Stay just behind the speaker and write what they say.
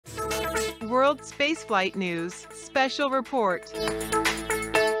World Spaceflight News Special Report.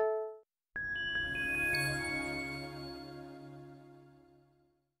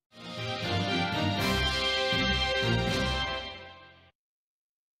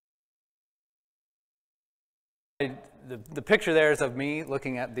 The picture there is of me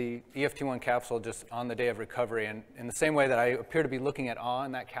looking at the EFT-1 capsule just on the day of recovery, and in the same way that I appear to be looking at awe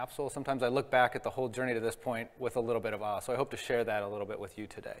in that capsule, sometimes I look back at the whole journey to this point with a little bit of awe. So I hope to share that a little bit with you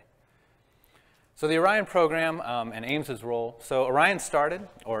today. So the Orion program and Ames's role. So Orion started,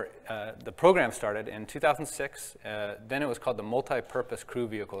 or the program started in 2006. Then it was called the Multi-Purpose Crew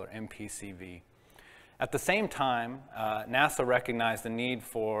Vehicle, or MPCV. At the same time, NASA recognized the need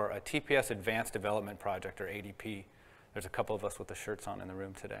for a TPS Advanced Development Project, or ADP. There's a couple of us with the shirts on in the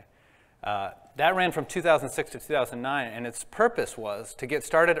room today. That ran from 2006 to 2009, and its purpose was to get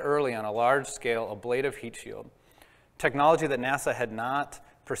started early on a large-scale ablative heat shield, technology that NASA had not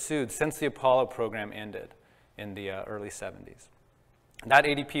pursued since the Apollo program ended in the early 70s. That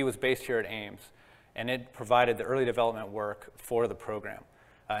ADP was based here at Ames, and it provided the early development work for the program.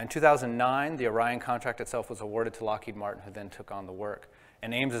 In 2009, the Orion contract itself was awarded to Lockheed Martin, who then took on the work.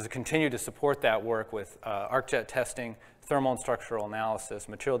 And Ames has continued to support that work with arc-jet testing, thermal and structural analysis,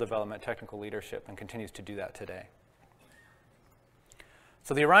 material development, technical leadership, and continues to do that today.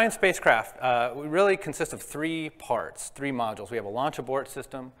 So the Orion spacecraft really consists of three parts, three modules. We have a launch abort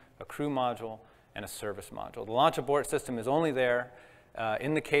system, a crew module, and a service module. The launch abort system is only there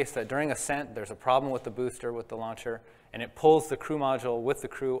in the case that during ascent there's a problem with the booster, with the launcher, and it pulls the crew module with the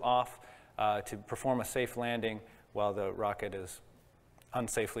crew off to perform a safe landing while the rocket is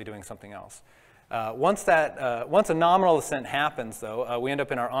unsafely doing something else. Once a nominal ascent happens, though, we end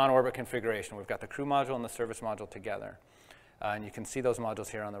up in our on-orbit configuration. We've got the crew module and the service module together. And you can see those modules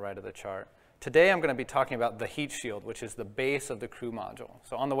here on the right of the chart. Today I'm going to be talking about the heat shield, which is the base of the crew module.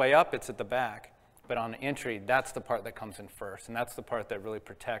 So on the way up, it's at the back. But on entry, that's the part that comes in first. And that's the part that really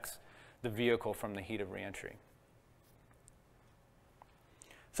protects the vehicle from the heat of reentry.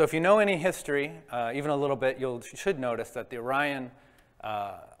 So if you know any history, even a little bit, you should notice that the Orion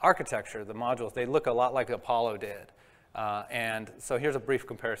architecture, the modules, they look a lot like Apollo did. And so here's a brief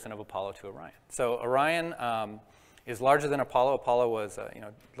comparison of Apollo to Orion. So Orion is larger than Apollo. Apollo was a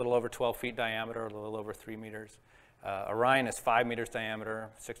little over 12 feet diameter, a little over 3 meters. Orion is 5 meters diameter,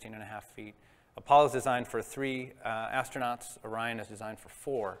 16.5 feet. Apollo is designed for 3 astronauts. Orion is designed for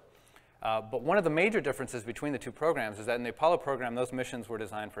 4. But one of the major differences between the two programs is that in the Apollo program, those missions were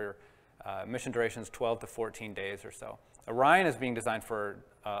designed for mission durations 12 to 14 days or so. Orion is being designed for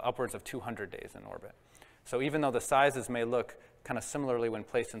upwards of 200 days in orbit. So even though the sizes may look kind of similarly when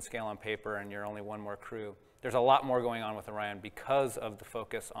placed in scale on paper and you're only one more crew, there's a lot more going on with Orion because of the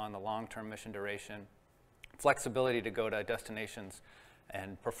focus on the long-term mission duration, flexibility to go to destinations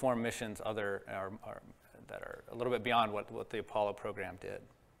and perform missions that are a little bit beyond what the Apollo program did.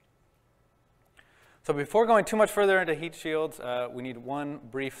 So before going too much further into heat shields, we need one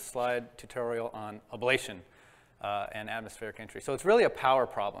brief slide tutorial on ablation and atmospheric entry. So it's really a power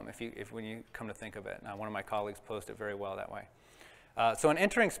problem when you come to think of it. One of my colleagues posed it very well that way. So an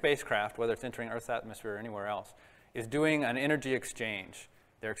entering spacecraft, whether it's entering Earth's atmosphere or anywhere else, is doing an energy exchange.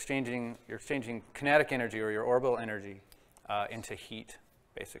 You're exchanging kinetic energy or your orbital energy into heat,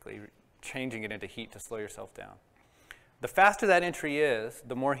 basically, changing it into heat to slow yourself down. The faster that entry is,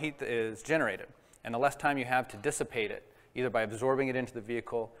 the more heat is generated, and the less time you have to dissipate it, either by absorbing it into the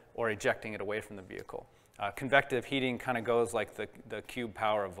vehicle or ejecting it away from the vehicle. Convective heating kind of goes like the cube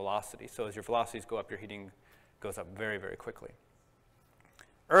power of velocity. So as your velocities go up, your heating goes up very, very quickly.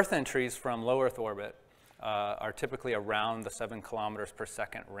 Earth entries from low Earth orbit are typically around the 7 kilometers per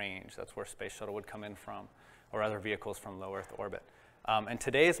second range. That's where Space Shuttle would come in from, or other vehicles from low Earth orbit. And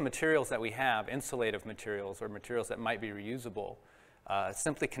today's materials that we have, insulative materials or materials that might be reusable,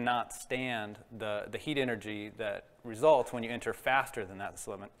 simply cannot stand the heat energy that results when you enter faster than that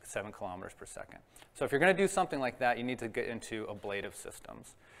 7 kilometers per second. So if you're going to do something like that, you need to get into ablative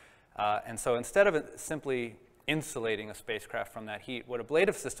systems. And so instead of simply insulating a spacecraft from that heat, what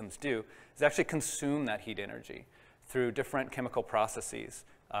ablative systems do is actually consume that heat energy through different chemical processes,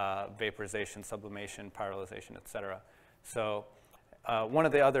 vaporization, sublimation, pyrolyzation, et cetera. So one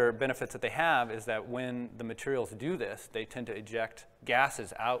of the other benefits that they have is that when the materials do this, they tend to eject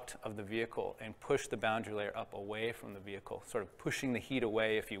gases out of the vehicle and push the boundary layer up away from the vehicle, sort of pushing the heat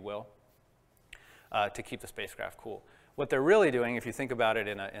away, if you will, to keep the spacecraft cool. What they're really doing, if you think about it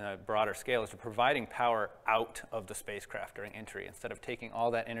in a broader scale, is they're providing power out of the spacecraft during entry. Instead of taking all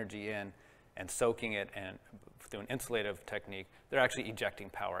that energy in and soaking it and through an insulative technique, they're actually ejecting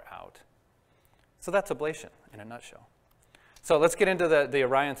power out. So that's ablation in a nutshell. So let's get into the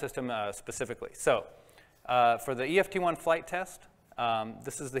Orion system specifically. So for the EFT-1 flight test,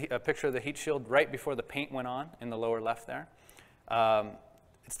 this is a picture of the heat shield right before the paint went on in the lower left there.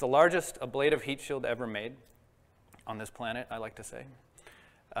 It's the largest ablative heat shield ever made on this planet, I like to say.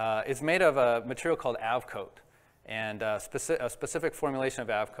 It's made of a material called Avcoat, and a specific formulation of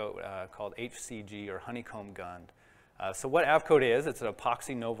Avcoat called HCG, or honeycomb gund. So what Avcoat is, it's an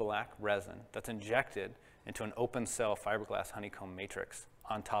epoxy Novolac resin that's injected into an open cell fiberglass honeycomb matrix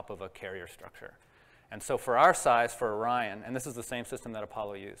on top of a carrier structure. And so for our size, for Orion, and this is the same system that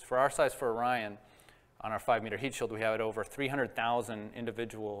Apollo used, for our size for Orion, on our 5-meter heat shield, we have over 300,000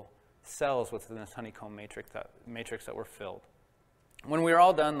 individual cells within this honeycomb matrix that were filled. When we were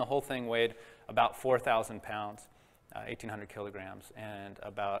all done, the whole thing weighed about 4,000 pounds, 1,800 kilograms, and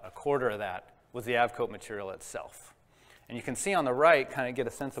about a quarter of that was the Avcoat material itself. And you can see on the right, kind of get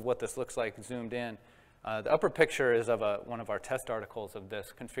a sense of what this looks like zoomed in. The upper picture is of one of our test articles of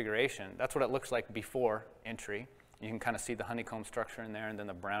this configuration. That's what it looks like before entry. You can kind of see the honeycomb structure in there, and then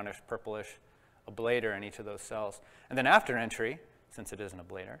the brownish, purplish ablator in each of those cells. And then after entry, since it is an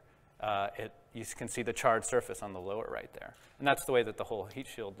ablator, you can see the charred surface on the lower right there. And that's the way that the whole heat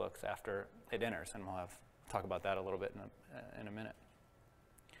shield looks after it enters, and we'll talk about that a little bit in a minute.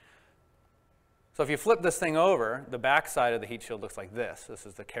 So if you flip this thing over, the back side of the heat shield looks like this. This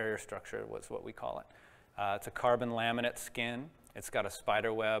is the carrier structure, was what we call it. It's a carbon laminate skin. It's got a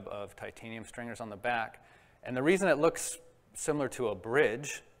spider web of titanium stringers on the back. And the reason it looks similar to a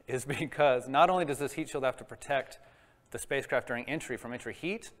bridge is because not only does this heat shield have to protect the spacecraft during entry from entry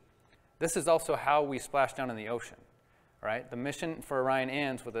heat, this is also how we splash down in the ocean, right? The mission for Orion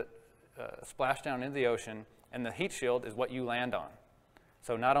ends with a splashdown into the ocean, and the heat shield is what you land on.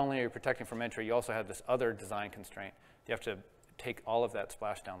 So not only are you protecting from entry, you also have this other design constraint. You have to take all of that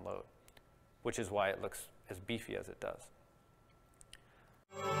splashdown load, which is why it looks as beefy as it does.